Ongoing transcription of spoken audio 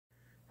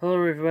Hello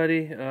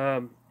everybody,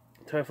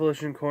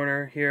 Typhlosion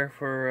Corner here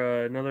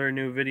for another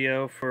new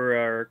video for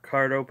our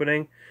card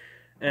opening,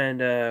 and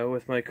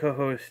with my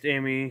co-host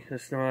Amy the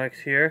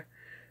Snorlax here.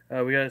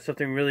 We got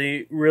something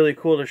really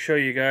cool to show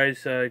you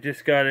guys. I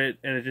just got it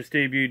and it just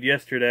debuted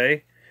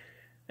yesterday,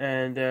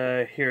 and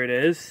here it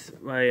is.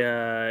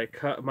 My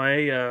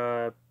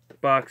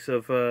box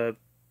of, or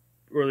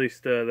at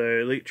least the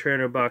Elite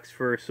Trainer box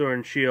for Sword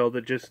and Shield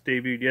that just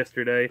debuted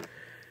yesterday.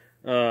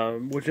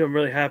 Which I'm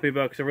really happy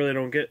about because I really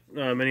don't get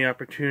many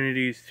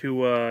opportunities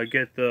to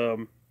get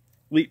the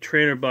Elite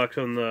Trainer box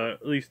on the,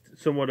 at least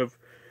somewhat of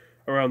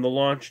around the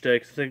launch day.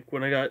 Cause I think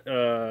when I got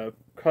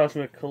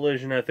Cosmic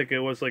Collision, I think it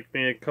was like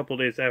maybe a couple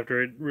days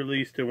after it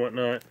released and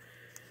whatnot.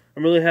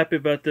 I'm really happy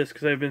about this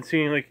because I've been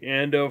seeing like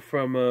Ando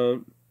from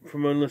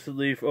Unlisted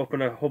Leaf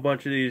open a whole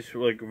bunch of these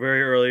like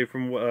very early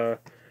from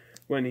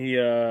when he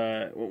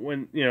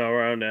when you know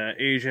around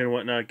Asia and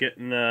whatnot,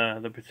 getting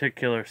the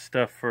particular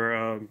stuff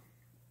for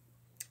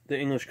the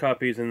English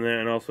copies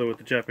and also with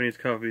the Japanese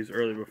copies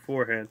early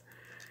beforehand.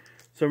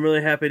 So I'm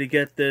really happy to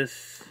get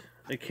this.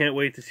 I can't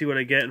wait to see what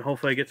I get, and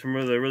hopefully I get some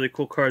of the really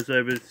cool cards that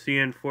I've been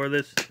seeing for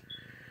this.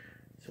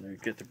 So I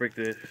get to break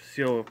the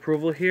seal of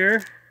approval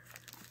here.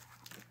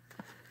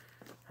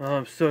 Oh,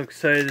 I'm so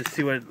excited to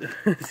see what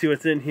see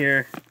what's in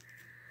here.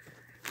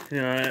 You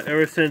know,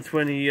 ever since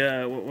when he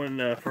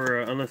for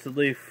Unlisted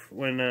Leaf,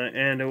 when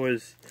Ando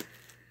was,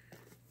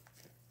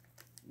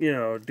 you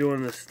know,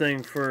 doing this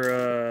thing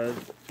for,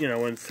 you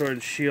know, when Sword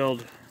and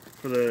Shield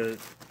for the,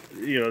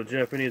 you know,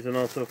 Japanese and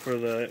also for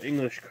the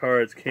English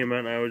cards came out,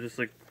 and I was just,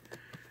 like,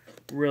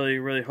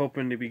 really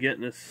hoping to be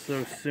getting this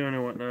so soon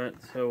and whatnot.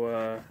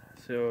 So,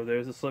 so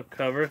there's a slip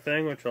cover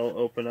thing, which I'll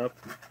open up.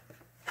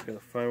 Just gotta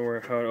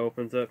find how it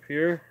opens up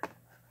here.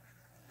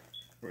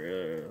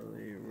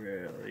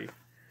 Really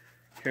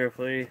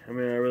carefully. I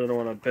mean, I really don't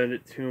want to bend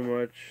it too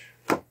much.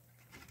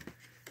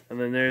 And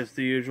then there's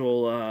the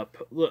usual, I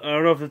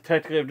don't know if it's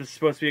technically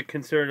supposed to be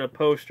considered a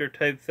poster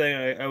type thing.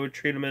 I would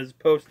treat them as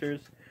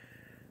posters.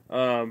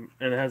 And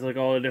it has like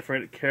all the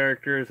different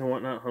characters and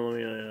whatnot. Let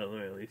me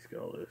at least get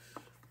all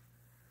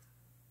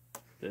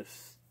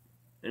this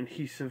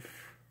adhesive.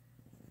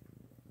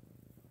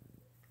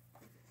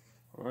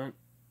 What?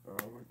 Oh,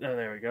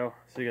 there we go.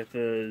 So you got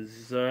the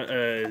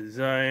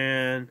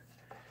Zayan,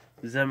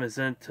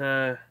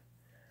 Zamazenta,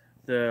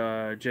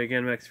 the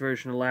Gigantamax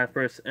version of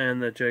Lapras,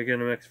 and the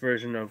Gigantamax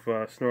version of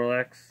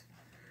Snorlax,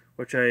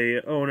 which I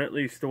own at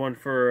least the one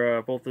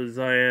for both the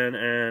Zayan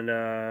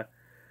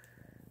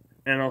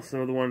and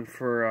also the one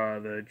for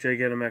the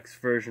Gigantamax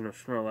version of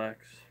Snorlax.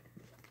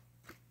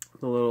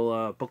 The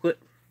little booklet,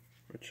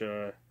 which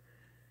you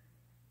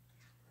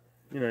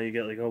know, you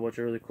get like a whole bunch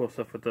of really cool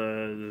stuff with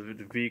the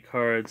V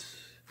cards,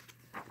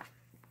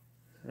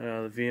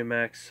 the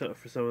VMAX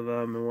for some of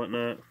them and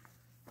whatnot.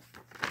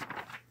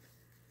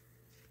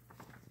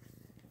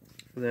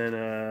 Then,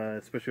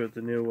 especially with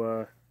the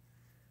new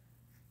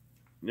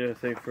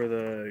thing for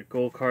the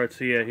gold cards.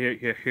 So yeah,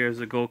 here's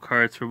the gold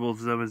cards for both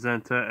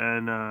Zamazenta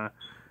and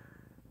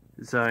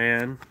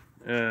Zayan.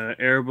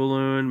 Air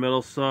Balloon,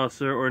 Metal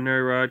Saucer,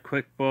 Ordinary Rod,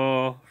 Quick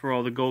Ball for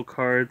all the gold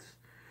cards.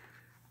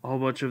 A whole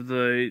bunch of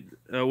the,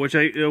 which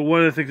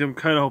one of the things I'm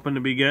kind of hoping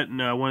to be getting,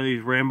 one of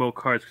these rainbow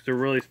cards, because they're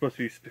really supposed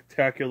to be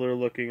spectacular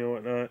looking and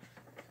whatnot.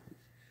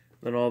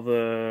 Then all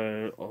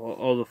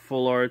the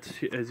full arts,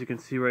 as you can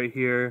see right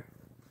here.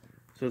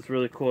 So it's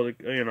really cool to,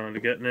 you know, to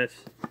get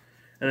this,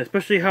 and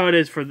especially how it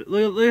is for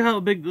look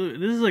how big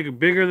this is, like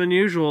bigger than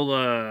usual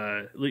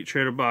Elite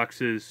Trainer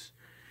boxes.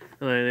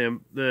 And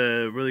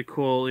the really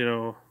cool, you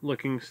know,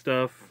 looking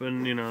stuff,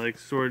 and you know, like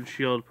Sword and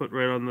Shield put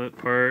right on the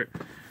part,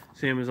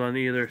 same as on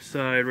either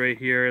side right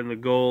here in the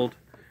gold.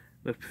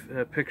 The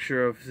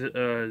picture of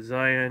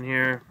Zayan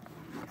here,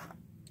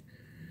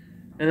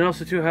 and then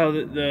also too how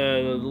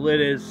the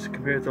lid is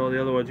compared to all the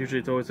other ones. Usually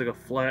it's always like a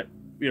flat,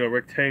 you know,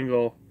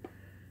 rectangle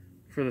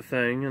for the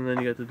thing, and then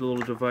you got the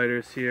little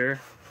dividers here.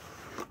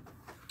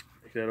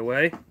 Take that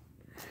away.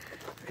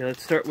 Okay,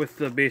 let's start with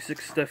the basic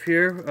stuff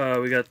here.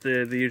 We got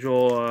the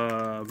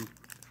usual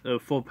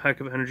full pack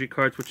of energy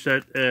cards, which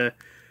that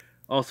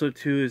also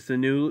too is the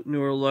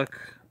newer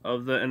look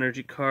of the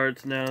energy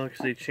cards now, because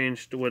they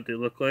changed what they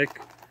look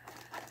like.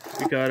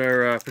 We got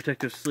our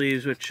protective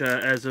sleeves, which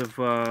as of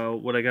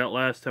what I got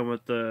last time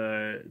with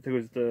I think it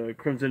was the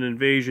Crimson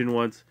Invasion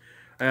ones.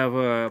 I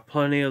have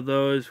plenty of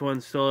those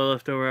ones still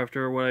left over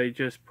after what I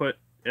just put,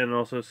 and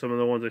also some of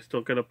the ones I still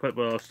gotta put,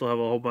 but I'll still have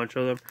a whole bunch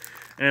of them.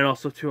 And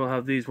also too, I'll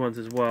have these ones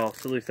as well,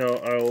 so at least I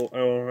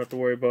won't have to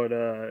worry about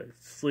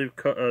sleeve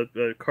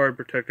card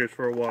protectors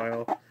for a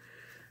while.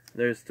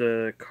 There's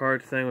the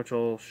card thing, which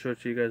I'll show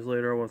to you guys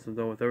later once I'm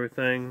done with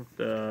everything.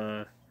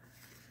 The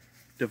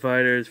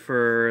dividers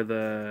for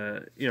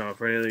the, you know,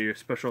 for any of your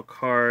special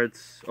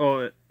cards.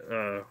 Oh,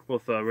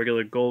 both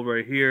regular gold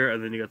right here,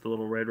 and then you got the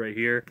little red right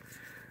here,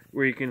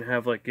 where you can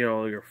have, like, you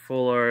know, your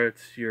full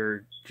arts,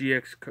 your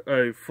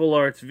GX, full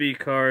arts V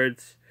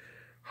cards,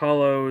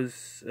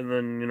 hollows, and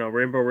then, you know,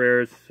 rainbow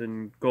rares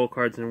and gold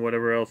cards and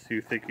whatever else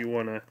you think you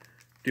want to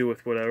do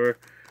with whatever.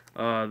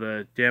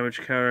 The damage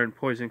counter and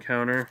poison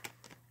counter.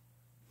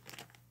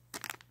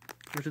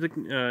 which I think,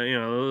 you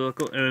know,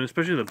 and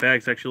especially the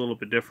bag's actually a little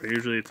bit different.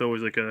 Usually it's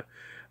always like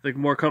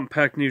more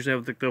compact, and usually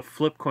have like the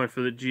flip coin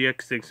for the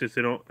GX thing, since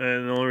they don't,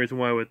 and the only reason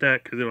why with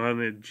that, because they don't have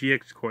the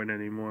GX coin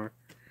anymore.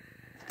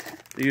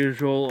 The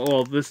usual,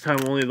 well, this time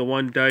only the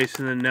one dice,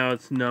 and then now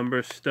it's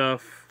number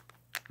stuff.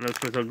 And that's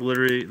how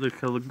glittery, look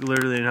how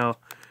glittery and how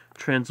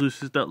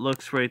translucent that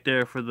looks right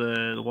there for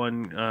the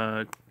one,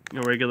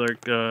 regular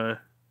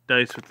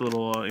dice with the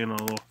little, you know,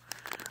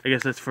 I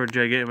guess that's for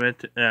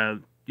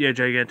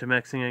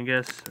Gigantamaxing, I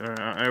guess. Or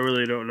I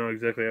really don't know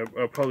exactly.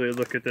 I'll probably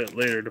look at that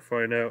later to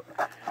find out.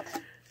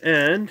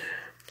 And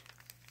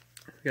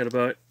we got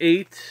about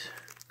 8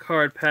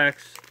 card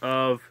packs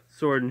of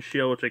Sword and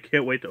Shield, which I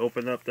can't wait to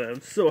open up. That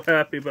I'm so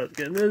happy about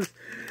getting this.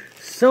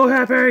 So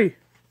happy!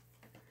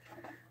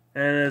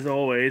 And as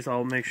always,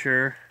 I'll make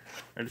sure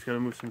I just gotta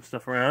move some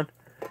stuff around,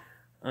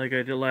 like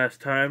I did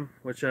last time,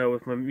 which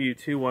with my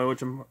Mewtwo one,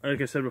 which I'm,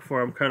 like I said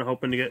before, I'm kind of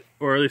hoping to get,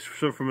 or at least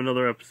from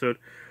another episode,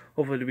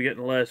 hopefully to be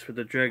getting less for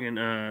the Dragon.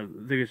 I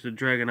think it's the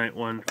Dragonite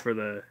one for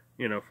the,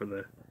 you know, for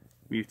the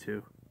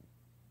Mewtwo.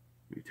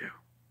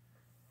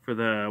 For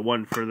the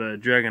one for the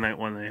Dragonite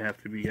one, they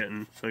have to be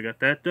getting. So I got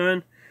that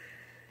done.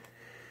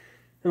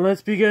 And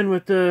let's begin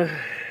with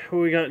what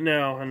we got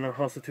now, and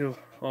also too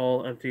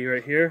all empty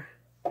right here.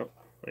 Oh,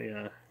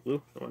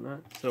 glue and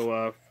whatnot.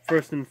 So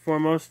first and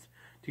foremost,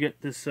 to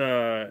get this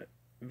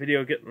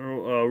video getting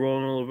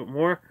rolling a little bit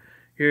more,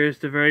 here's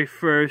the very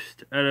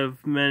first out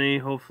of many,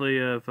 hopefully,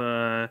 of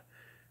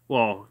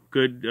well,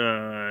 good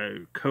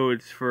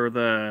codes for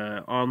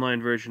the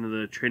online version of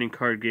the trading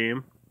card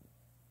game.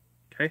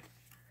 Okay,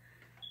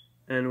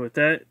 and with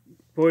that,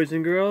 boys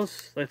and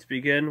girls, let's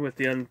begin with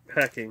the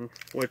unpacking,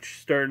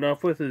 which starting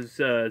off with is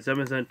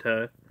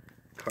Zamazenta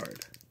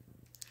card.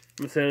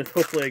 I'm saying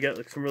hopefully I get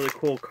like some really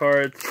cool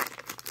cards.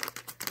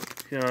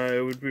 You know,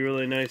 it would be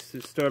really nice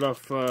to start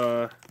off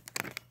the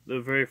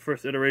very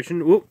first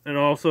iteration. Whoop, and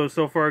also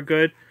so far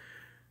good.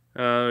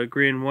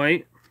 Green and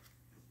white.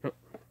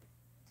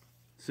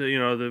 So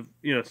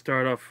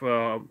start off.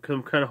 Cause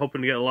I'm kind of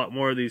hoping to get a lot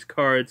more of these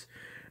cards,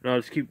 and I'll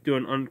just keep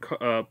doing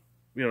the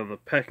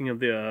packing of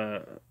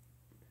the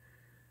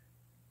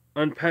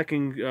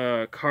unpacking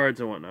cards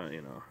and whatnot,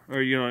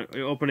 or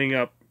opening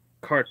up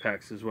card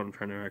packs is what I'm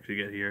trying to actually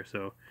get here.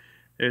 So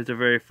there's the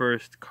very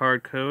first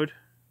card code.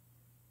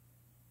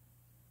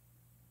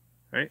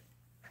 Right.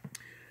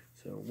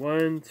 So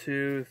 1,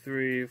 2,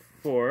 3,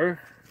 4.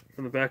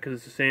 From the back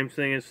is the same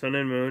thing as Sun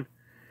and Moon.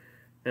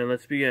 And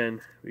let's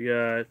begin. We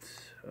got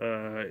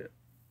the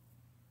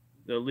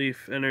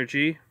Leaf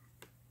Energy.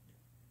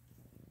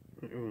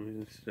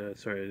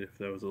 Sorry if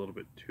that was a little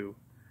bit too.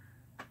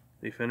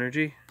 Leaf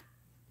Energy.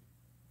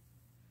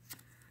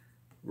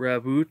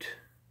 Raboot.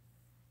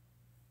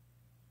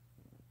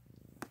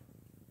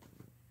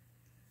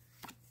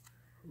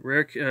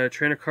 Rare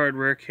Trainer Card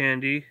Rare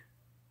Candy.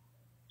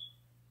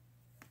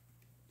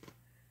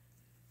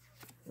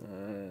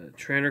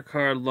 Trainer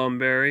Card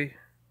Lumberry.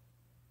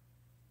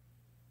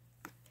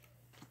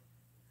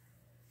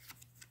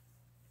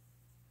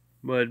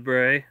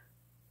 Mudbray.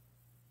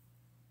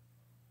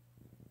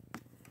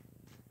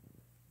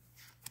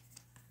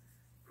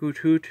 Hoot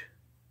Hoot.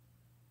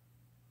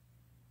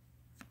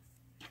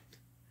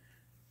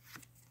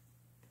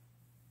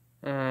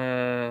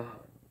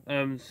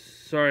 I'm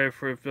sorry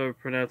if I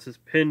pronounce this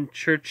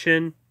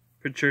Pincurchin.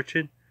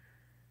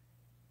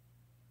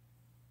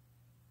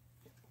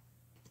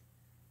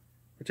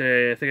 Which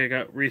I think I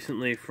got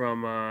recently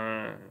from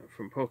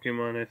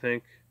Pokemon, I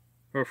think.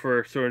 Or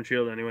for Sword and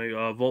Shield anyway.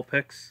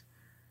 Vulpix.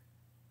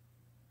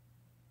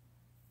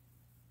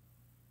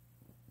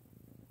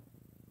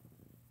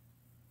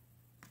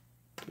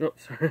 Oh,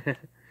 sorry.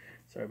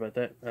 Sorry about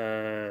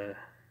that.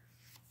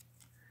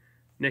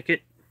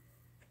 Nickit.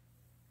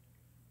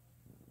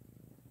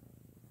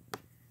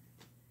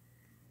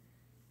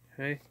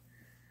 Okay.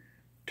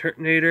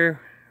 Turtonator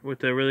with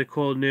the really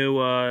cool new,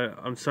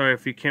 I'm sorry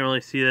if you can't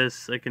really see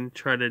this, I can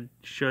try to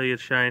show you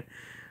shine.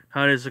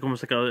 How it is like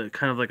almost like a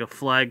kind of like a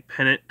flag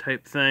pennant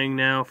type thing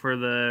now for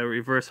the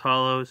reverse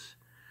hollows.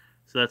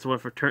 So that's one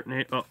for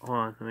Turtonator. Oh, hold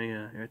on. Let me,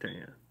 right there,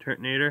 yeah.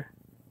 Turtonator.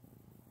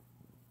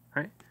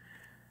 Alright.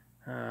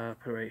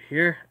 Put it right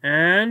here.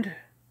 And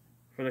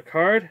for the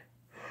card.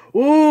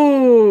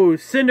 Ooh!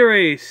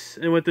 Cinderace!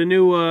 And with the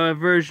new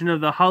version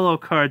of the hollow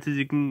cards, as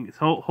you can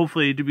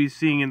hopefully to be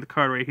seeing in the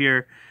card right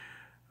here.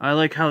 I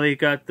like how they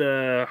got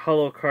the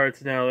hollow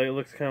cards now. It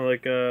looks kind of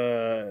like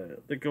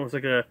almost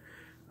like a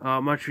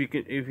much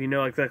if you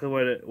know exactly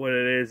what it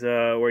is,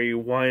 where you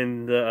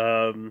wind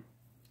the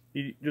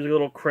there's a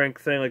little crank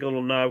thing, like a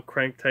little knob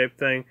crank type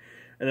thing,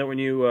 and then when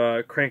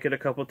you crank it a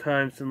couple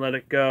times and let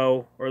it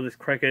go, or at least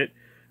crank it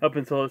up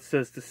until it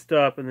says to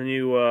stop, and then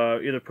you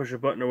either push a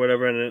button or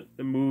whatever, and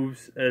it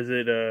moves as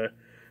it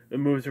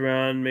moves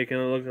around, making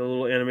it look a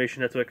little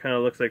animation. That's what it kind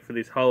of looks like for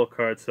these hollow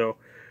cards. So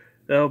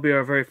that'll be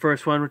our very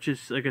first one, which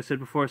is, like I said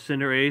before,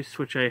 Cinderace,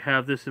 which I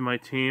have this in my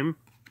team.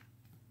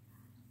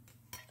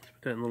 Let's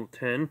put that in a little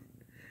tin.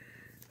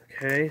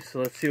 Okay, so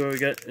let's see what we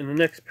got in the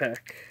next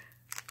pack.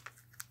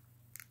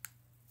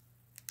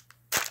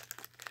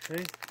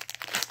 Okay,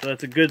 So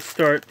that's a good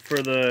start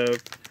for the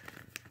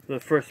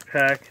first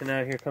pack. And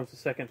now here comes the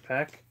second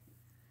pack.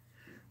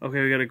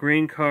 Okay, we got a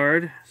green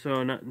card,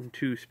 so nothing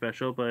too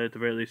special, but at the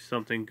very least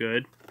something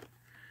good.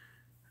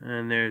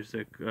 And there's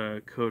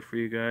the code for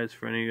you guys,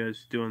 for any of you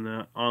guys doing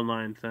the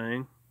online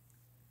thing.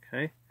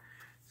 Okay,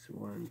 so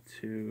 1,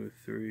 2,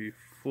 3,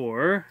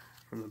 4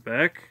 from the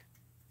back.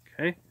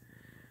 Okay,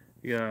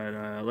 you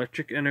got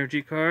electric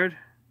energy card.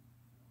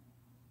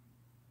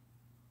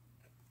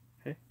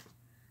 Okay,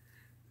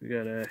 we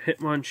got a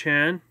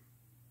Hitmonchan.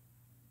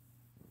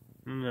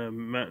 And the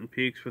Mountain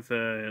Peaks with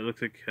a, it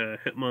looks like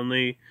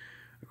Hitmonlee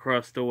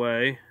across the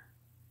way.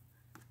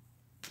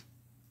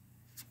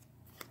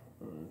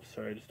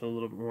 Sorry, just a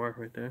little bit more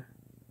right there.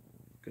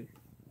 Good.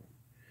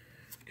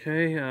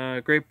 Okay,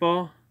 Great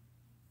Ball.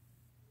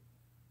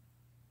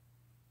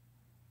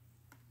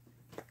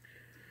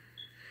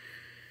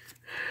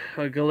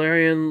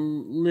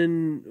 Galarian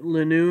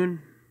Linoone.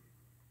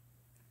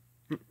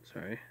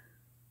 Sorry.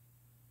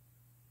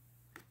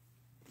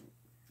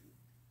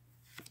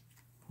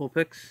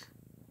 Vulpix.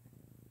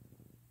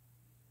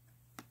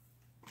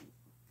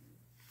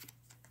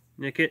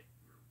 Nickit.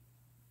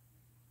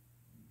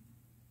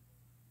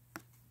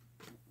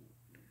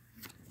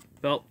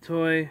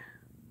 Beltoy.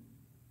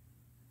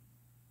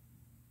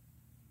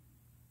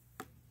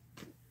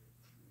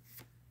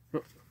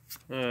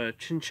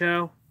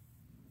 Chinchou.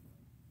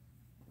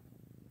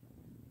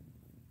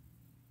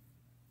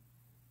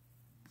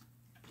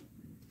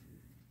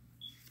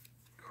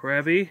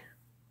 Krabby.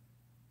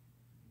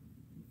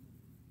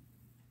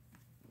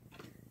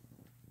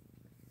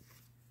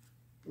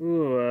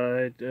 Ooh,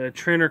 a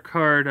trainer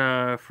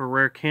card for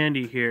Rare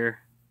Candy here,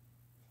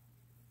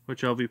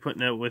 which I'll be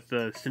putting out with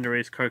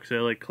Cinderace card because I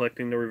like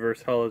collecting the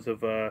reverse hollows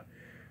of the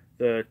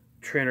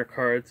trainer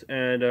cards,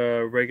 and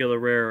a regular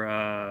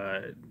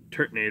rare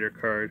Turtonator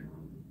card.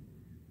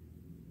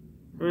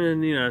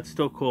 And you know, it's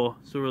still cool,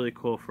 still really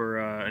cool for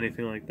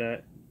anything like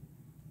that.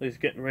 At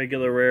least getting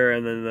regular rare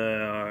and then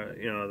the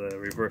you know, the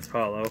reverse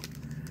hollow.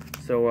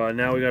 So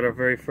now we got our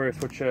very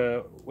first, which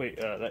yeah,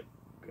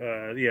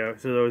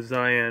 so that was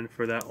Zayan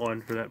for that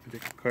one, for that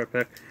particular card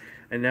pack.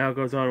 And now it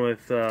goes on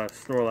with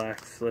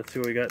Snorlax. Let's see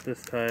what we got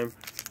this time.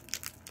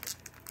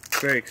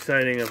 Very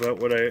exciting about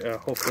what I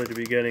hopefully to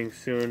be getting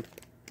soon.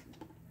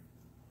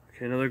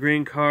 Okay, another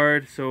green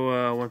card.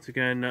 So once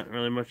again, not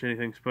really much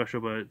anything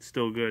special, but it's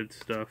still good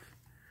stuff.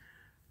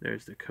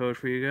 There's the code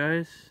for you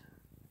guys.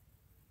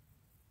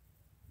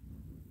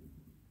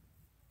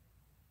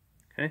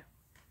 Okay,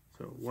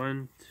 so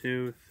 1,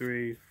 2,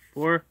 3,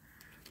 4.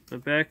 The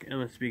back, and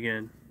let's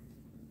begin.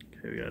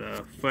 Okay, we got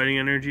a Fighting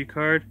Energy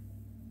card.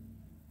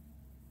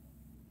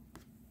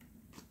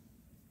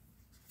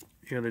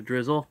 You got a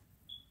Drizzle.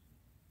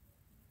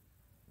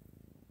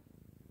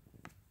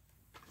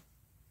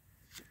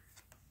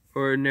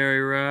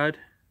 Ordinary Rod.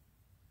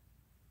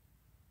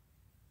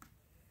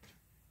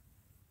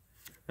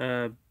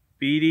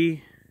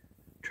 Beatty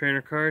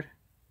trainer card.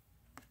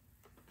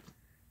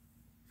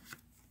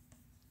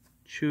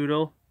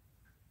 Choodle.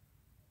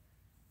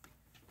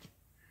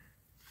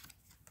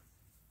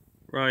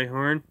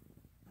 Rhyhorn.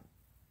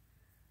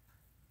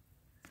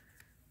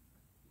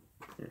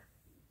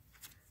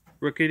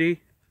 Rookidee.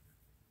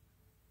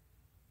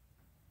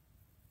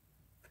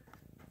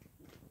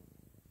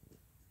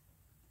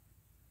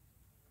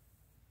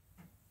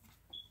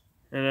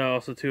 And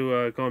also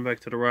too, going back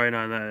to the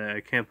Rhydon, that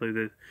I can't believe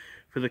that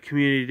for the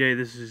community day,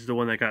 this is the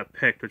one that got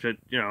picked, which I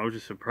was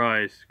just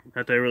surprised.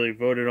 Not that I really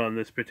voted on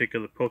this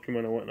particular Pokemon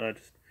and whatnot,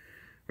 just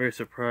very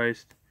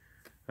surprised.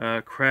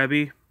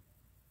 Krabby.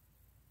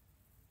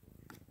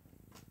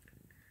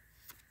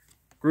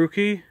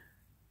 Grookey.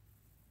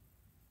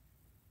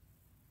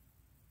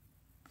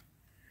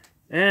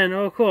 And,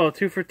 oh cool,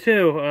 2 for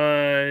 2.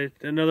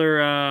 Another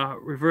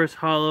reverse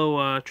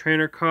hollow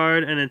trainer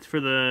card, and it's for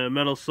the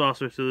Metal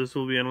Saucer, so this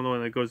will be another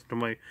one that goes into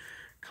my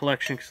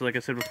collection, because like I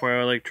said before,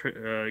 I like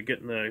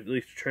getting the at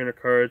least trainer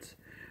cards.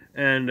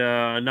 And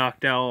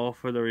Noctowl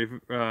for the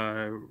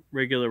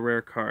regular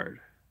rare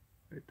card.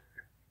 Right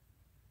there.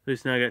 At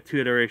least now I got 2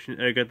 iterations.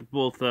 I got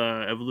both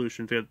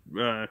evolutions. I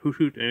got Hoot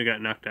Hoot and I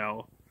got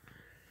Noctowl.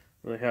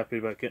 Really happy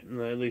about getting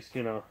at least,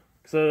 you know,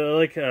 because I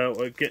like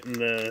getting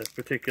the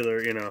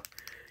particular, you know,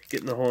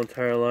 getting the whole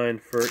entire line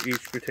for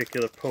each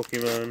particular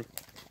Pokemon.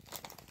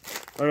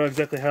 I don't know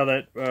exactly how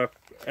that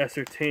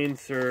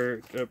ascertains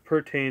or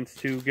pertains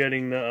to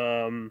getting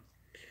the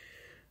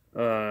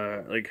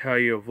like how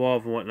you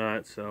evolve and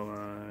whatnot. So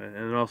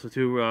and also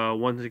too,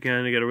 once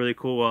again, I got a really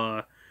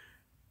cool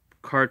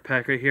card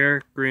pack right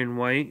here, green and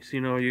white. So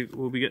you know you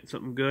will be getting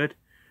something good.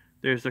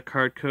 There's the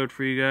card code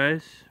for you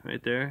guys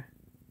right there.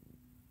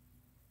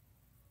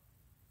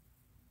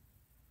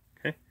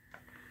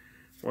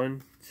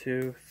 1,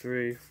 2,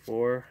 3,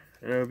 4,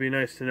 and it would be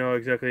nice to know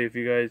exactly if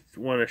you guys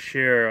want to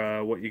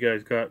share what you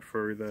guys got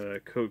for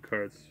the code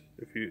cards,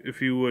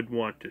 if you would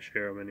want to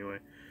share them anyway.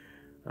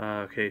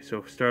 Okay,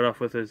 so start off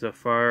with is a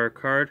fire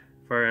card,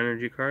 fire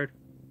energy card.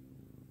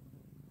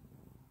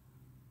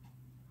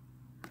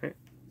 Okay.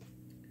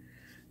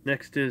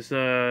 Next is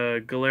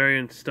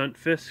Galarian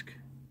Stunfisk.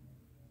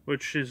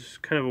 which is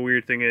kind of a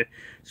weird thing,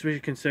 especially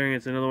considering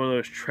it's another one of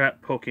those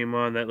trap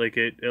Pokemon that like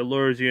it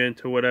lures you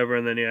into whatever,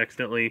 and then you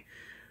accidentally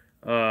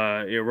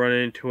you run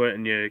into it,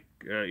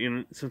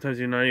 and sometimes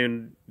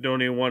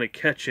don't even want to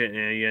catch it,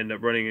 and you end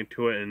up running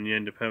into it, and you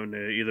end up having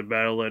to either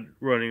battle it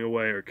running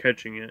away or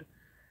catching it.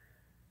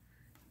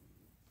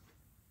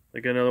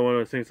 Like another one of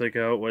those things like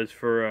how it was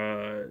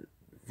for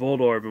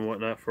Voltorb and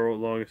whatnot for the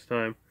longest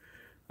time.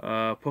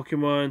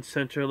 Pokemon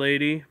Center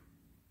Lady,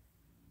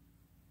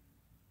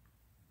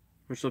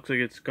 which looks like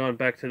it's gone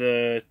back to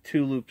the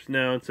 2 loops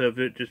now instead of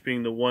it just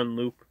being the 1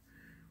 loop,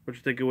 which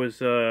I think it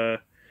was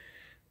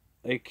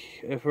like,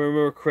 if I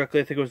remember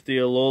correctly, I think it was the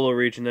Alola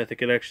region. I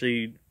think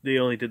they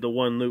only did the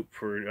 1 loop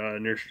for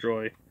Nurse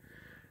Joy.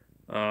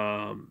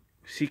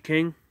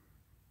 Seaking.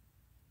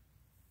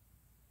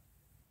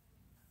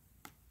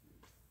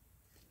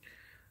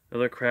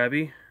 Another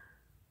Krabby.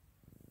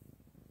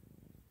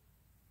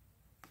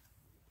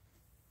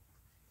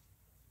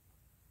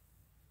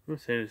 I'm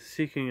saying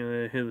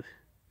Seaking.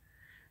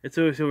 It's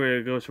always where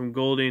it goes from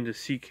Goldeen to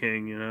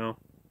Seaking, you know.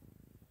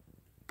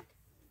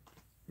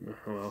 Oh,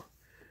 well.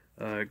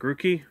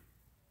 Grookey.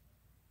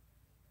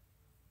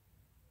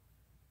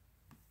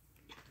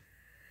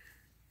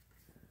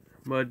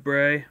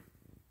 Mudbray.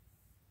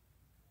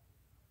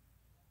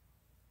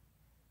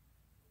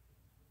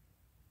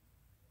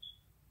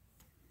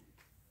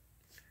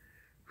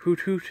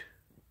 Hoot Hoot.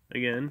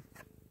 Again.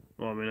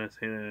 Well, I mean, I'm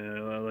saying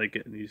I like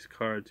getting these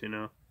cards, you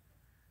know.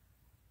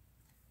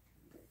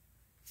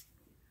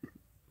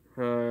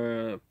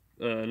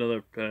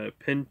 Another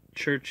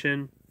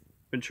Pincurchin.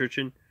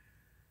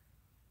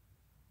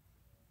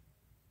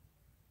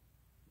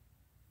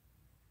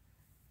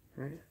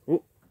 Right.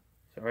 Oh,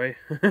 sorry.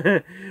 Got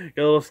a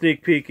little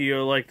sneak peek.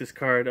 You'll like this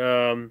card.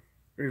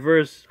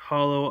 Reverse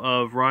Hollow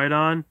of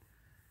Rhydon,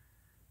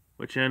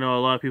 which I know a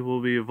lot of people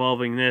will be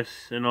evolving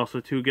this, and also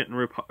too getting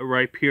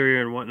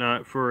Rhyperior and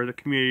whatnot for the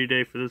community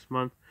day for this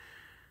month.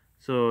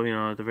 So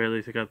at the very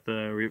least, I got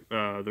the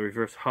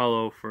Reverse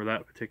Hollow for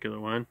that particular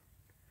one.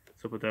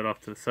 So put that off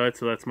to the side.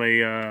 So that's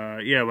my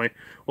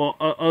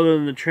other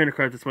than the trainer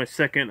card, that's my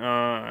second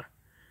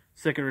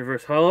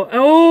Reverse Hollow.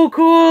 Oh,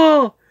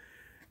 cool!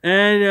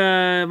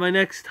 And my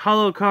next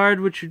Hollow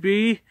card, which would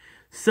be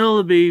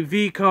Celebi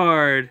V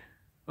card.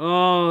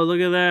 Oh, look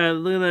at that!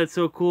 Look at that!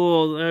 So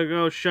cool! Look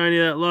how shiny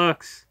that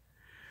looks.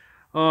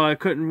 Oh, I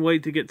couldn't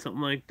wait to get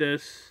something like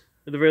this.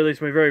 At the very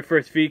least, my very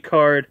first V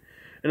card,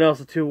 and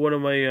also too one of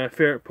my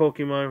favorite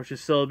Pokemon, which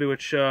is Celebi,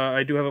 which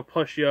I do have a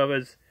plushie of.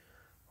 As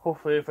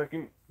hopefully, if I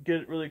can get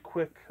it really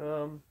quick.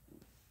 Can't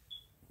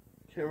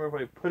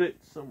remember if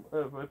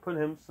I put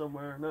him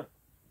somewhere or not.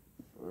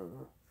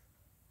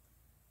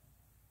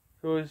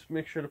 So always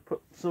make sure to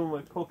put some of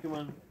my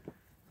Pokemon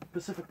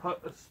specific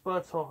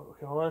spots. Oh,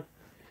 okay, hold on.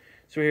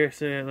 So here,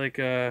 say like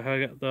how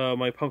I got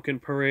my Pumpkin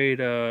Parade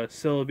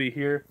Celebi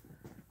here.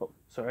 Oh,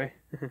 sorry.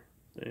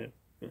 Yeah.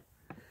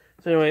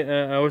 So anyway,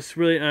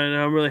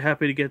 I'm really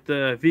happy to get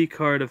the V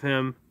card of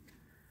him.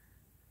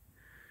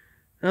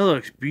 That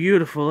looks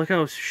beautiful. Look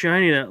how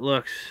shiny that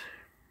looks.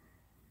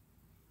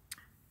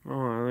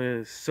 Oh, that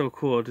is so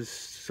cool.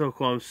 Just so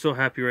cool. I'm so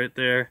happy right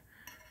there.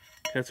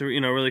 That's a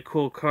really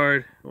cool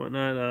card,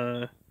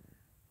 whatnot.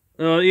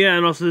 Yeah,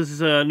 and also this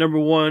is number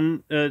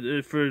 1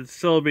 for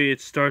Celebi. It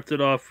starts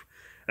it off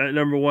at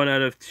number 1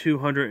 out of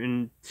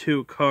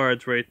 202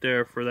 cards right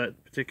there for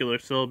that particular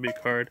Celebi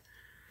card.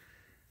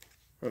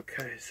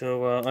 Okay,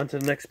 so on to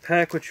the next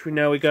pack, which we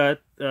got.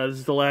 This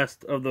is the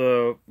last of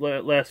the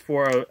last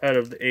 4 out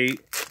of the 8.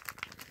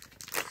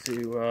 Let's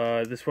see,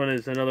 this one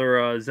is another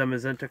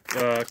Zamazenta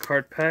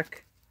card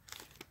pack.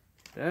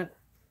 That.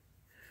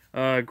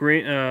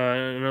 Green,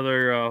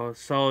 another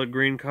solid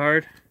green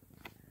card.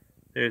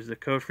 There's the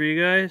code for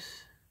you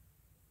guys.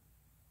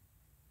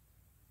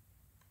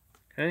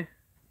 Okay.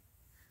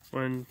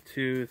 1,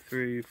 2,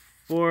 3,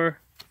 4.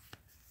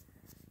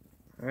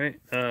 Alright.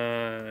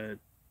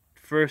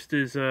 First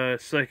is a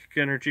Psychic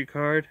Energy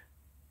card.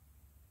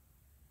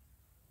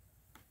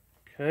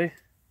 Okay.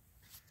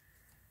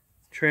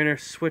 Trainer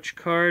Switch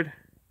card.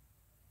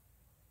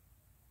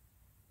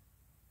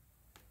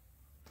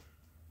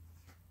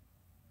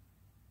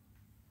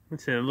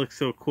 It looks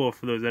so cool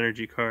for those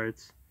energy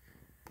cards.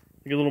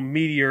 Like a little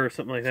meteor or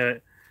something like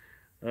that.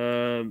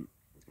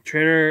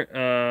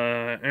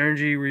 Trainer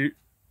Energy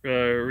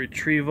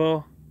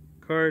Retrieval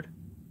card.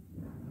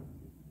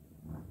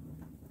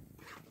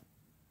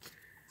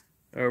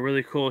 A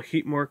really cool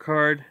Heatmore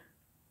card.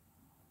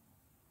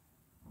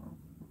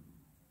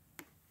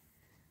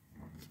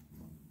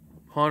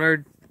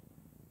 Honard.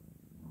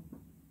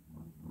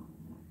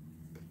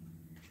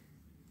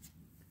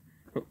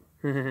 Oh,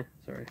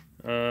 sorry.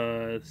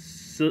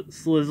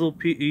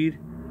 Slizzlepede,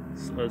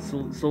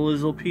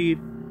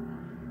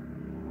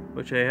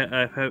 which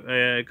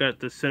I got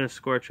the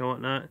Centiskorch and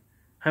whatnot.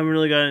 Haven't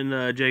really gotten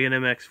Jagan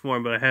MX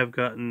form, but I have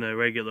gotten the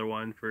regular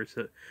one for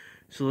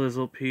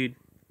Slizzlepede.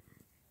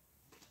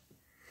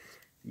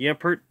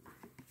 Yampert,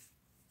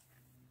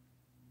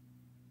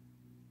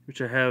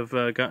 which I have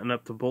gotten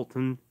up to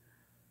Bolton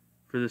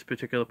for this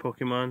particular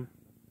Pokemon.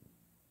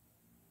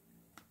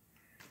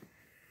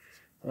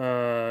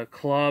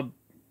 Clobopus.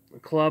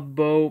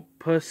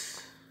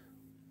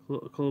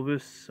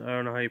 Clobus. I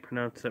don't know how you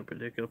pronounce that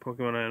particular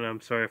Pokemon, and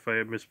I'm sorry if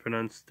I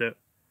mispronounced it.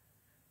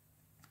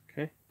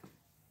 Okay.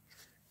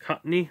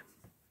 Cottonee.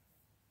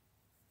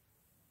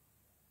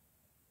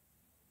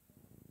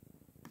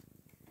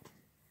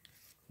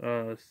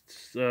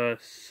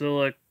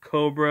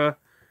 Silicobra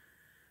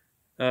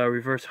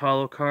reverse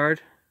holo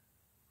card,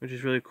 which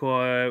is really cool.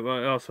 I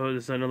also,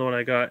 this is another one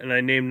I got, and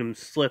I named them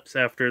Slips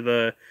after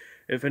the.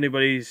 If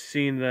anybody's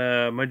seen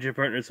the My Gym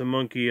Partner's a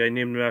Monkey, I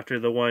named him after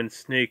the one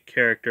snake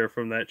character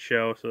from that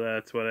show, so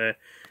that's what I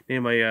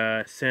named my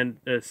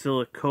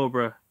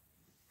Silicobra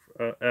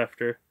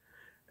after.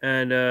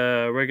 And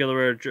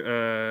regular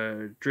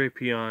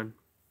Drapion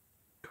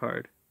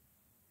card.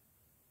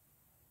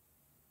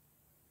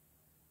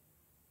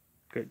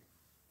 Good.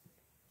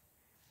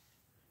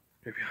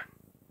 Drapion.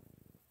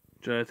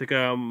 I think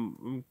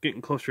I'm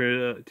getting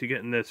closer to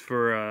getting this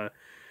for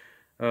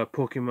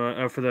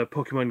Pokemon for the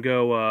Pokemon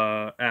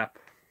Go app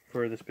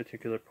for this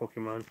particular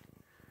Pokemon.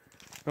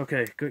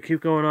 Okay,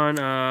 keep going on.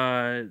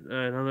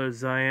 Another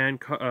Zayan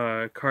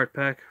card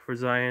pack for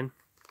Zayan.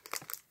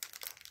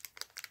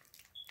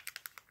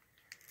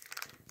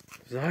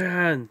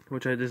 Zayan,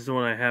 this is the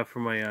one I have for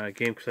my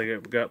game because I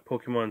got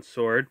Pokemon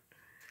Sword.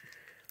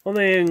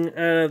 Only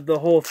the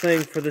whole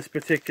thing for this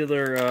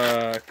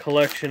particular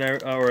collection,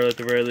 or at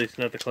the very least,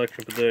 not the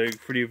collection, but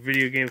for the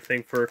video game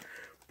thing for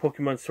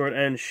Pokemon Sword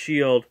and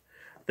Shield,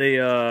 they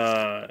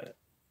what's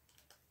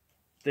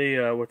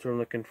what I'm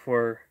looking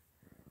for,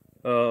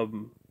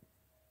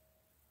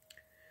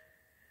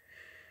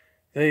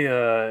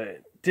 they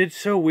did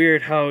so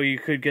weird how you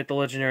could get the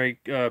legendary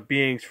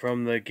beings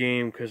from the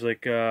game, because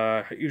like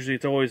usually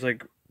it's always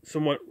like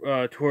somewhat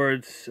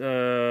towards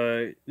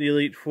the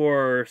Elite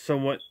Four, or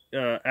somewhat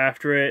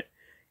after it,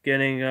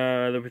 getting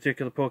the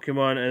particular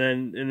Pokemon,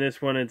 and then in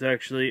this one it's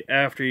actually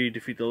after you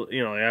defeat the,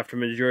 after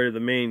majority of the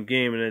main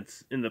game, and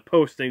it's in the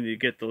posting that you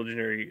get the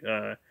legendary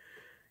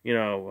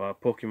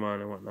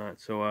Pokemon and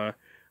whatnot. So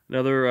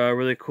another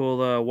really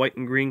cool white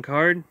and green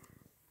card,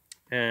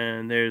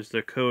 and there's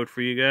the code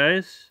for you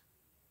guys.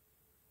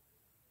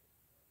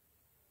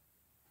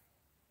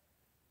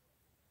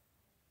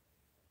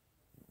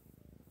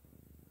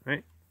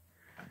 Right,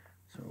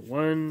 so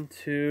 1,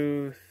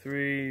 2,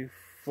 3,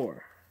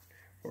 4.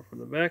 4 from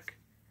the back.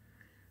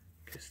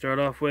 Okay, start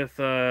off with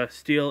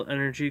Steel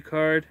Energy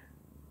card.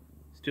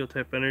 Steel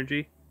type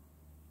energy.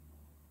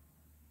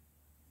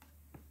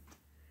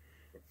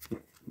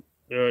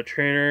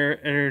 Trainer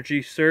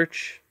Energy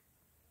Search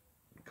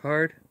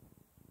card.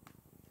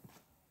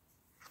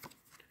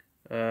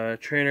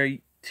 Trainer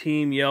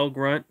Team Yell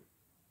Grunt.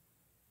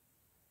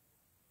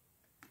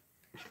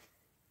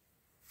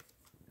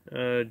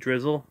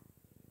 Drizzle.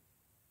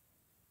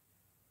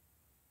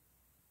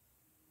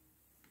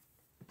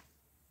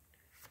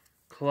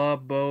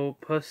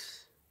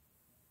 Clobopus.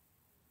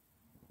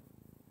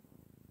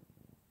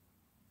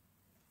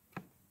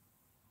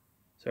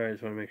 Sorry, I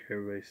just want to make sure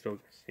everybody's still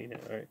seeing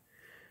it.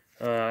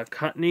 Alright.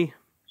 Cottonee.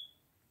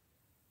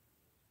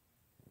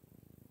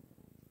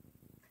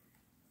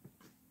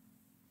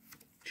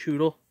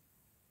 Choodle.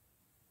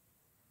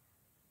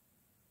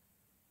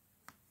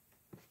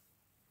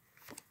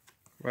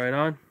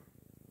 Rhydon.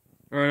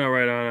 Or no,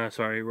 Rhydon,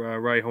 sorry,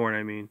 Rhyhorn,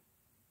 I mean.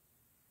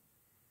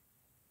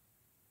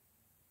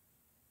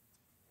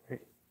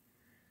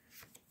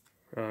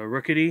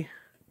 Rookidee.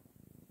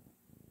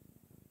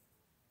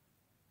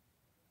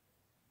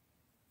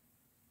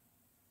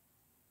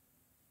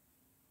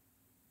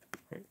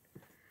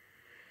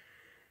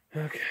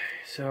 Okay,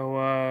 so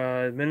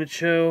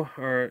Minicho,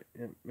 or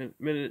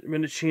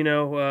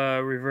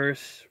Minichino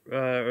reverse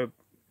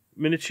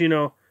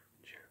Minichino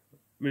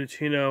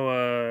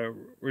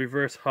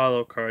reverse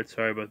holo card.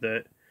 Sorry about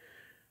that.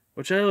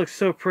 Which that looks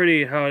so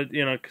pretty. How,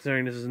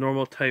 considering this is a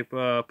normal type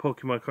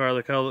Pokemon card,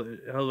 like how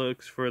it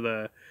looks for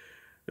the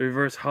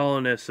reverse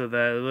hollowness of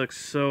that. It looks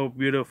so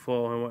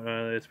beautiful and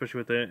whatnot, especially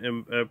with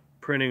the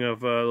printing of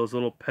those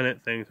little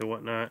pennant things and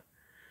whatnot.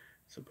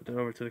 So put that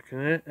over to the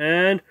connect,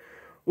 and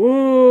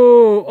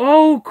ooh,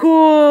 oh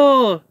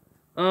cool!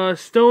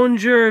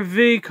 Stoneger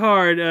V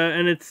card,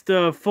 and it's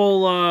the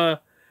full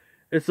art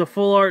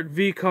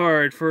V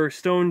card for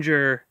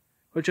Stoneger,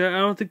 which I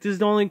don't think this is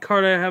the only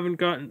card I haven't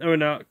gotten. Or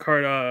not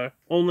card,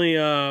 only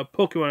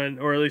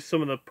Pokemon, or at least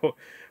some of the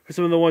for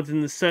some of the ones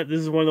in the set. This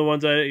is one of the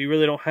ones I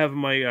really don't have in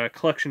my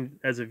collection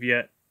as of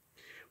yet.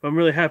 But I'm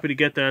really happy to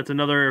get that. It's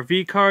another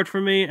V card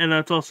for me, and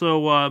that's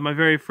also my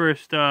very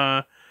first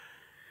full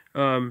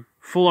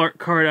art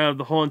card out of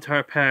the whole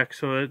entire pack.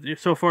 So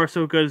so far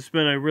so good. It's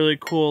been a really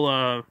cool.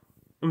 I'm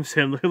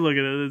saying, look at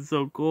it. It's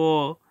so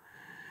cool.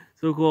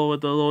 So cool with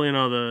the little,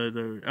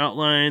 the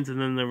outlines, and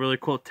then the really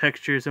cool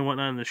textures and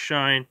whatnot, and the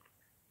shine.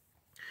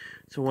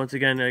 So once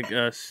again,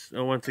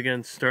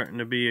 starting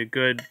to be a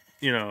good,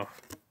 a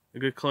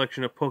good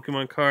collection of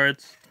Pokemon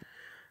cards.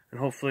 And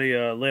hopefully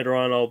later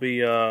on I'll be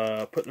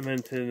putting them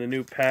into the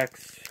new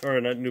packs, or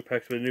not new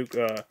packs, but new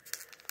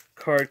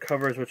card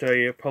covers, which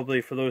I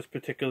probably, for those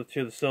particular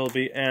two, the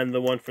Celebi and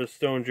the one for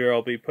Stonejar,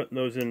 I'll be putting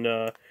those in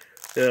the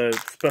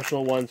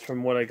special ones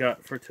from what I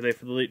got for today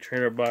for the Elite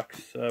Trainer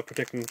box,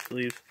 protecting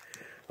sleeves.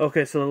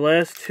 Okay, so the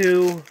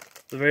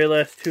very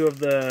last two of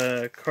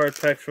the card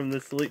packs from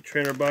this Elite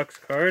Trainer box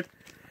card.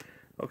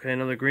 Okay,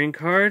 another green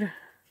card.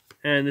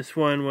 And this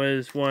one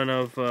was one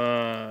of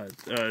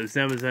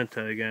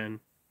Zamazenta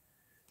again.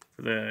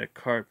 For the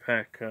card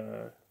pack,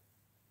 for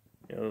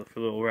the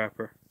little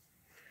wrapper.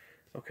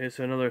 Okay,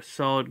 so another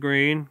solid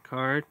green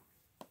card.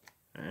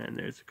 And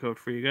there's the code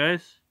for you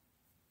guys.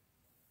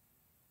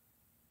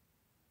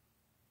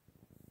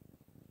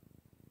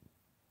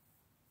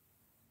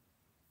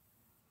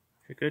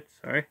 Okay, good,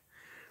 sorry.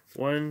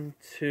 1,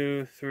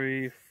 2,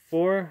 3,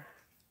 4.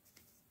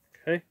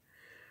 Okay.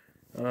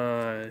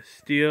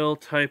 Steel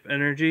type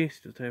energy,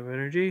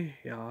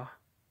 yeah.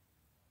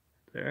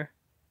 There.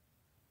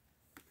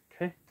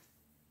 Okay.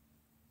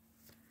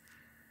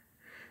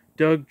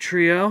 Doug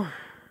Trio.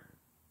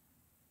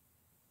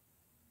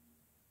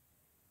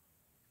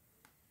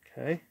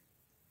 Okay.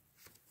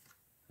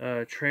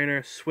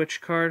 Trainer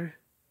switch card.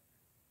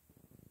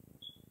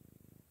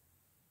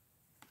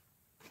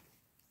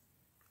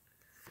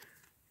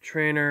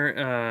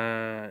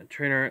 Trainer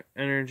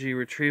energy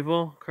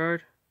retrieval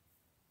card.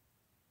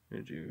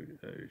 Energy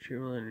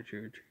retrieval.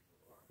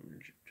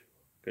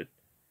 Good.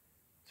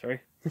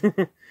 Sorry.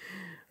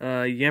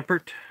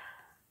 Yampert.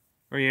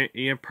 Or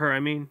Yamper, I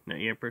mean. Not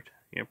Yampert.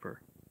 Yamper.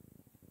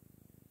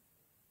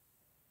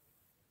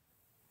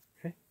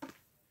 Okay.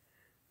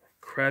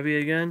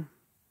 Krabby again.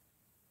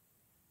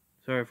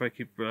 Sorry if I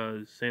keep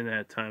saying that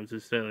at times.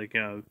 It's that, like,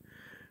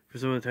 for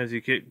some of the times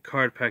you get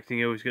card packs, and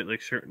you always get,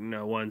 like, certain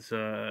ones.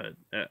 Out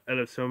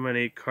of so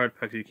many card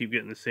packs, you keep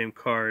getting the same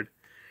card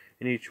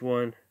in each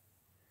one.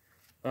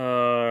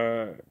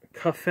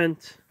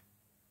 Cuffent,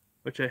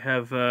 which I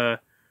have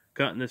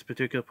gotten this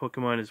particular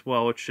Pokemon as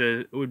well, which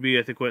would be,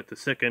 I think, what, the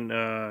second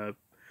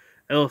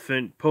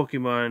elephant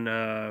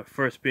Pokemon,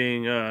 first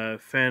being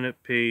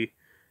Fanapy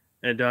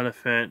and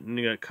Doniphan, and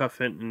you got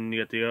Cuffent, and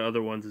you got the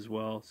other ones as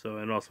well, so,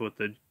 and also with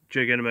the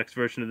Gigantamax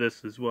version of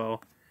this as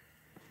well.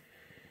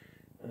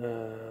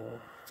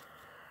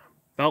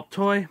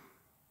 Baltoy.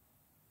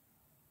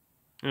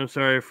 I'm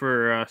sorry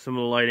for some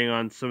of the lighting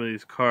on some of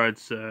these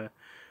cards.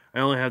 I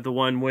only have the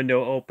one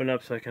window open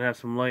up so I can have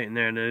some light in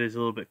there, and it is a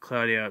little bit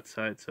cloudy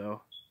outside,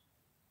 so.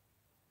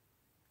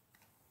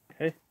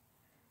 Okay.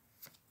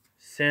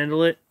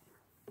 Salandit,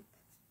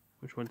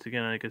 which once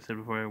again, like I said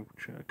before, I'm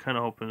kind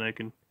of hoping I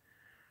can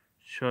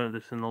show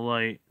this in the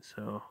light,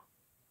 so.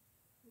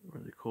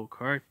 Really cool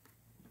card.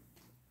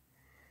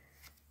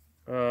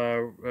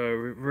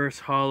 Reverse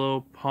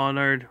Hollow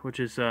Pawniard, which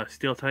is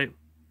Steel type.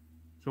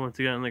 So once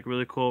again, like,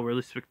 really cool,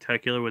 really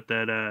spectacular with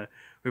that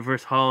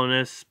reverse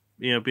hollowness,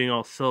 being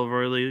all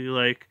silverly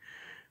like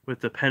with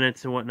the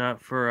pennants and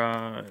whatnot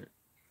for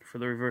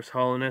the reverse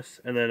hollowness.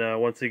 And then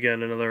once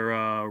again another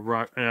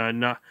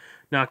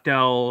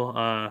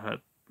Noctowl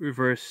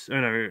reverse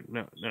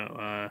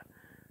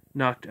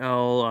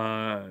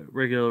Noctowl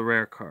regular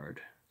rare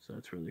card. So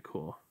that's really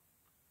cool.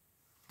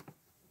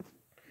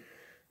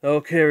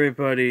 Okay,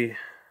 everybody,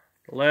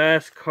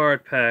 last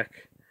card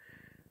pack.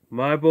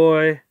 My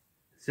boy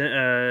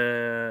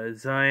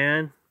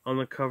Zayan on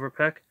the cover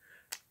pack.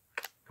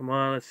 Come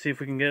on, let's see if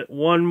we can get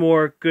one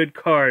more good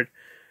card.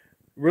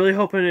 Really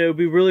hoping it would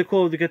be really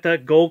cool to get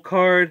that gold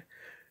card.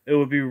 It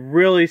would be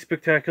really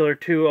spectacular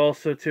too,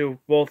 also to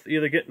both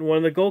either getting one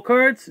of the gold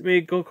cards,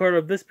 maybe gold card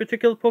of this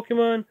particular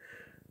Pokemon,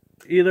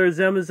 either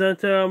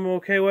Zamazenta I'm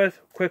okay with,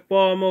 Quick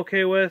Ball I'm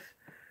okay with,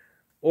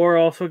 or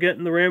also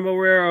getting the Rainbow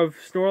Rare of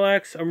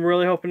Snorlax. I'm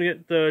really hoping to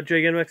get the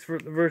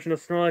Gigantamax version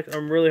of Snorlax.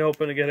 I'm really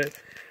hoping to get it.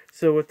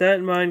 So with that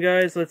in mind,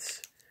 guys,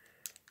 let's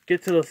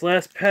get to this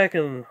last pack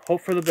and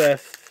hope for the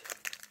best.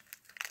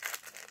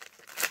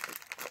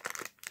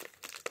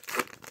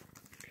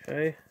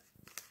 Okay,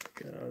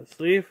 get out of the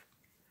sleeve.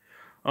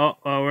 Oh,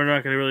 we're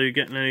not going to really be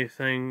getting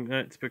anything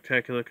that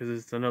spectacular because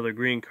it's another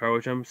green card,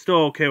 which I'm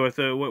still okay with.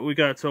 What we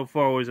got so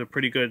far was a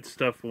pretty good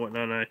stuff and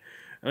whatnot.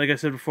 Like I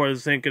said before,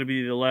 this ain't going to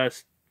be the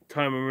last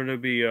time I'm going to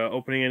be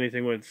opening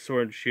anything with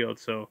Sword and Shield.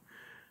 So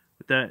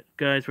with that,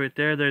 guys, right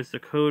there's the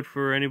code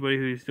for anybody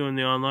who's doing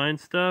the online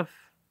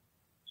stuff.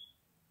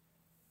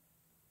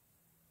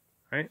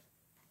 All right,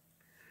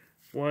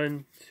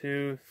 1,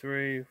 2,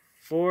 3,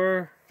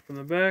 4 from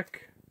the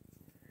back.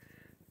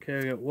 Okay,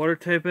 I got water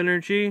type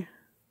energy.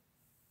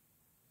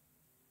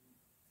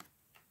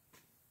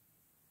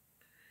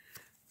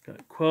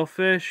 Got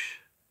Qwilfish.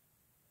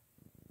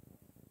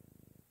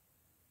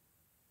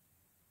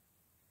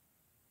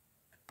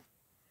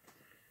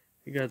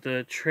 You got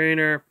the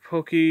Trainer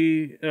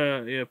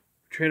Trainer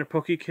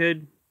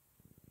Pokekid.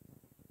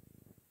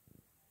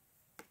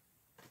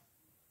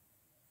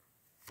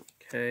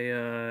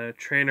 Okay,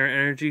 Trainer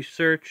Energy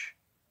Search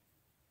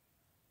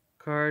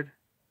card.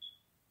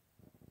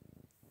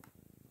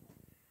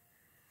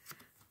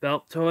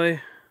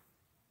 Baltoy.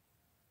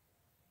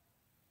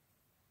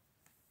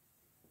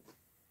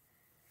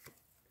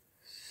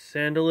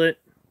 Salandit.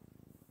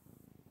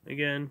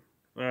 Again,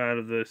 out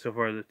of the so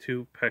far the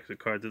 2 packs of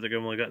cards. I think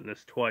I've only gotten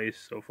this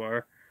twice so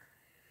far.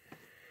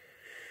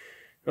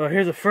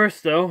 Here's the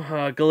first though,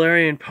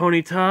 Galarian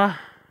Ponyta,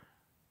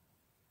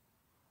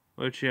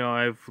 which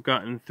I've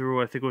gotten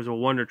through. I think it was a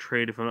Wonder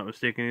Trade, if I'm not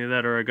mistaken, either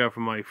that or I got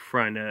from my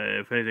friend.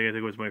 If anything, I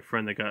think it was my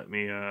friend that got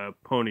me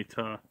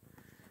Ponyta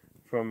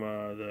from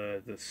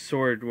the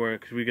sword one,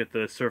 because we get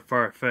the Sir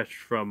Farfetch'd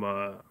from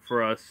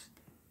for us.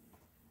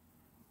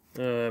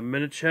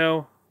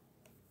 Minichow.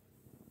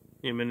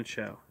 Yeah,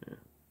 Minichow. Yeah.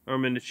 Or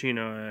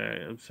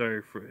Minichino. I'm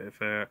sorry for if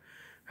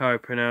how I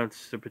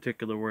pronounce the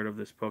particular word of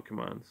this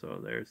Pokemon. So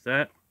there's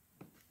that.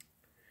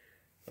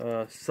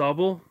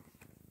 Sobble.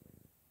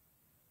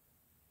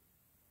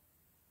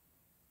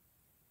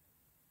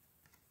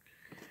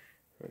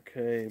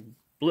 Okay,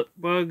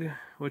 Blipbug,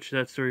 which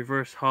that's the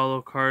reverse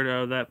holo card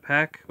out of that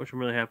pack, which I'm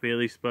really happy at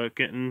least about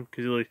getting,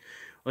 because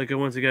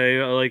once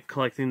again, I like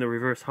collecting the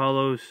reverse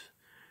holos,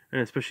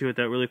 and especially with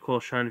that really cool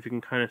shine, if you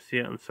can kind of see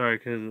it. I'm sorry,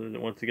 because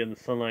once again, the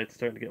sunlight's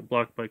starting to get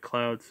blocked by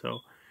clouds,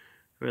 so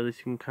or at least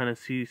you can kind of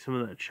see some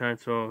of that shine,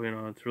 so,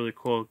 it's really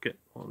cool.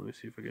 Let me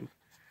see if I can,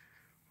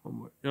 one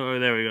more. Oh,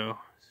 there we go.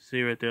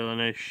 See right there, the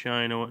nice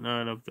shine and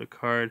whatnot of the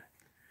card.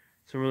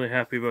 So I'm really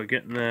happy about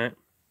getting that.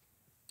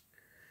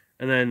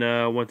 And then,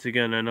 once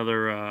again,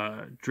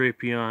 another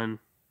Drapion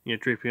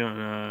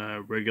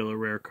regular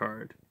rare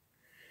card.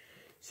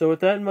 So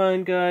with that in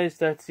mind, guys,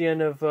 that's the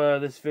end of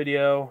this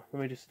video.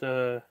 Let me just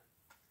start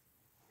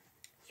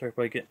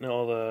by getting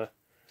all the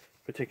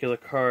particular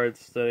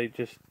cards that I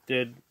just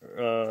did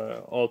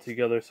all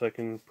together, so I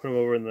can put them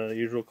over in the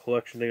usual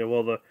collection thing of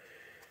all the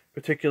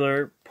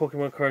particular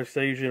Pokemon cards, because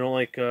I usually don't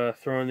like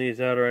throwing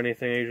these out or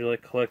anything. I usually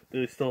like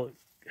still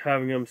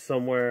having them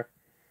somewhere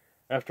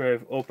after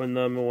I've opened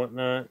them and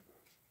whatnot.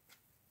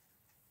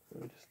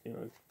 Just,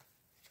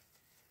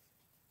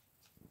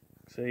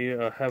 so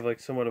you have like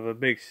somewhat of a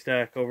big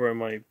stack over on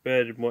my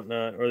bed and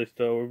whatnot, or at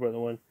least over by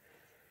the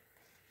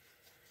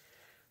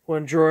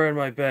one drawer in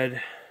my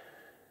bed,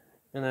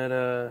 and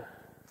that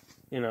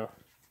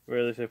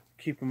really I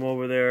keep them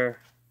over there.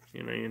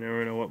 You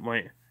never know what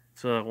might.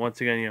 So once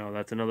again,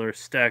 that's another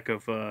stack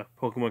of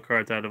Pokemon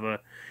cards out of a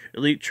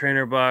Elite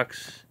Trainer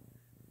box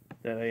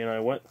that I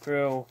went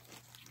through,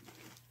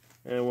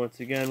 and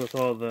once again with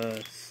all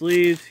the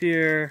sleeves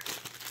here.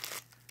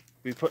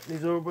 Be putting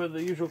these over by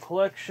the usual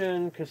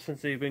collection, because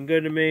since they've been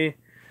good to me.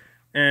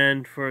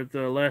 And for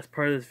the last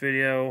part of this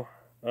video,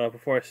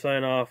 before I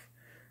sign off,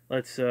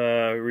 let's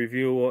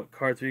review what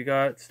cards we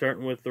got,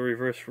 starting with the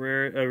reverse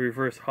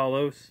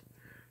holos.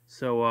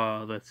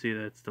 So let's see,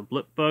 that's the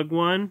Blipbug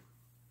one.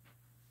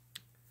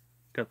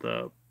 Got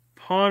the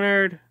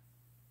Ponard.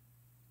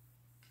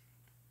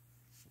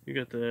 You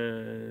got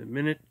the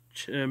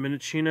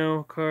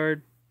Minichino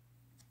card.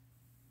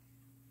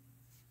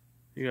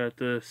 You got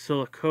the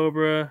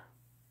Silicobra.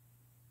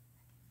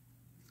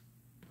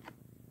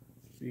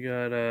 You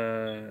got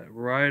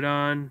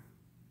Rhydon.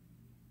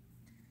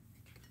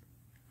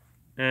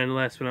 And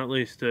last but not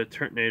least, a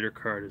Turtonator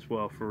card as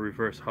well for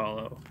reverse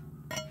holo.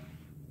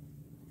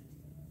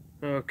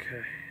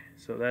 Okay,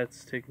 so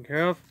that's taken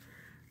care of.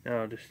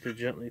 Now just to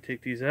gently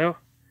take these out.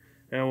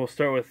 And we'll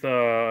start with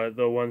the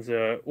ones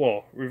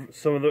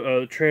some of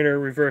the trainer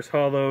reverse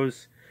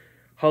holos,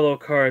 holo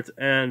cards,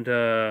 and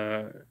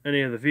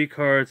any of the V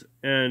cards,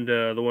 and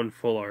the one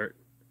full art.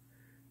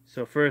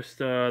 So first,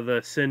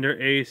 the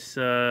Cinder Ace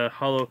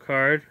holo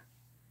card.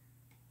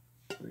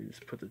 Let me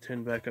just put the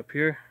tin back up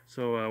here.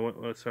 So,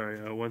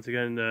 once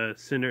again, the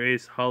Cinder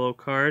Ace holo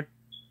card.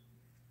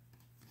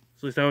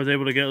 So at least I was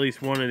able to get at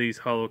least one of these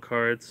holo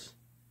cards.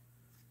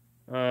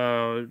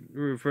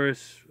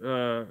 Reverse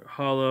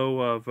holo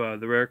of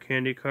the Rare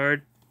Candy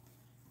card.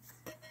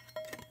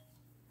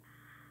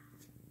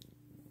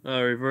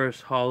 Reverse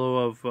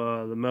holo of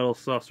the Metal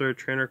Saucer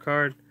Trainer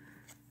card.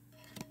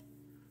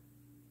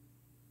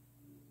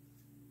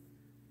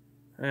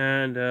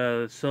 And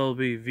the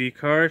Celebi V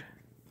card.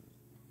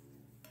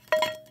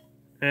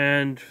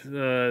 And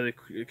the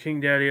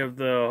King Daddy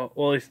of at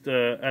least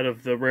out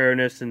of the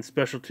rareness and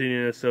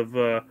specialtiness of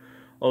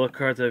all the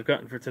cards I've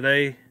gotten for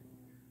today.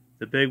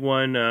 The big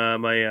one,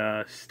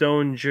 my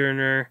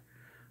Stonejourner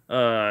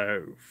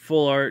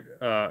full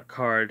art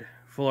card.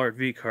 Full art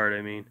V card,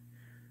 I mean.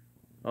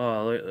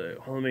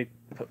 Let me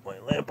put my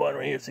lamp on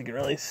right here so you can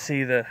really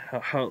see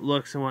how it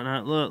looks and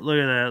whatnot. Look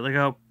at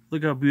that.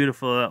 Look how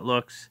beautiful that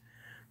looks.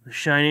 The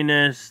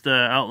shininess, the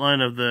outline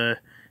of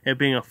it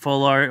being a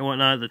full art and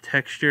whatnot, the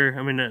texture.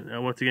 I mean,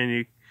 once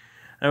again,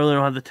 I really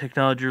don't have the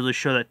technology to really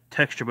show that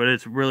texture, but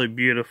it's really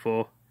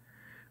beautiful.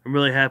 I'm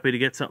really happy to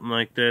get something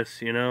like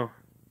this, I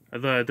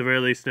thought at the very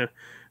least, and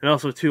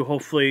also too,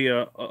 hopefully,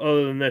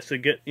 other than this, to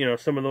get,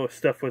 some of the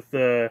stuff with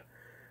the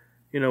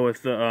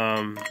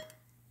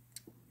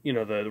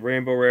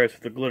rainbow rares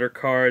with the glitter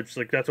cards.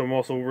 Like, that's what I'm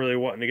also really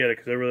wanting to get it,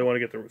 because I really want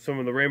to get some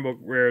of the rainbow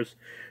rares,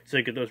 so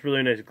I get those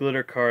really nice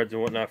glitter cards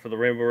and whatnot for the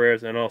rainbow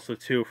rares, and also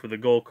too for the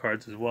gold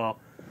cards as well.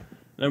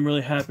 And I'm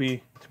really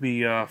happy to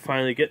be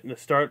finally getting the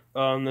start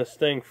on this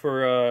thing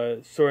for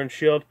Sword and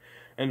Shield.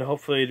 and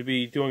hopefully to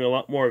be doing a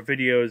lot more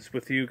videos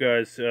with you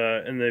guys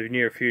in the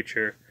near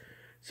future.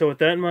 So with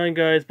that in mind,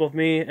 guys, both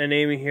me and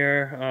Amy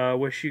here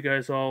wish you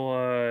guys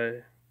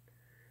all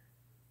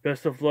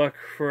best of luck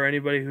for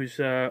anybody who's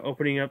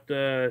opening up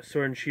the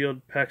Sword and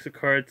Shield packs of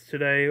cards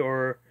today,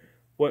 or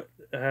what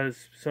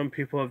as some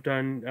people have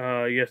done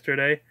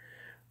yesterday.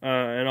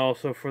 And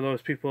also for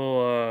those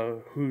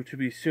people who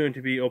soon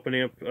to be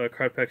opening up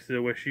card packs, I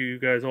wish you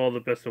guys all the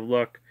best of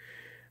luck,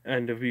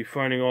 and to be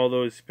finding all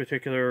those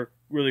particular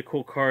really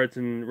cool cards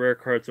and rare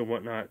cards and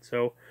whatnot.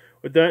 So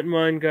with that in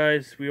mind,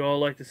 guys, we all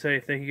like to say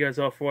thank you guys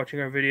all for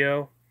watching our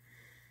video.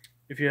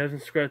 If you haven't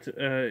subscribed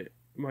to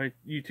my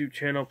YouTube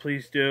channel,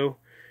 please do.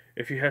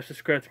 If you have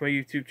subscribed to my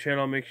YouTube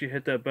channel, make sure you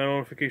hit that bell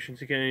notification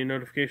to get any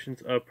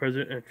notifications of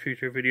present and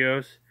future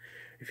videos.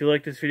 If you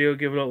like this video,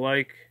 give it a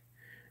like.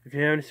 If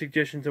you have any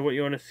suggestions of what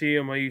you want to see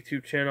on my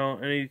YouTube channel,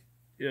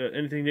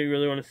 anything that you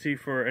really want to see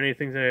for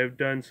anything that I have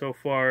done so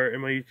far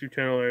in my YouTube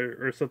channel,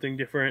 or something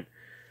different,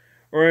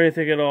 or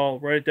anything at all,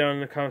 write it down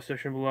in the comment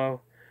section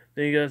below.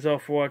 Thank you guys all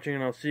for watching,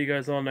 and I'll see you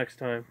guys all next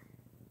time.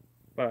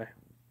 Bye.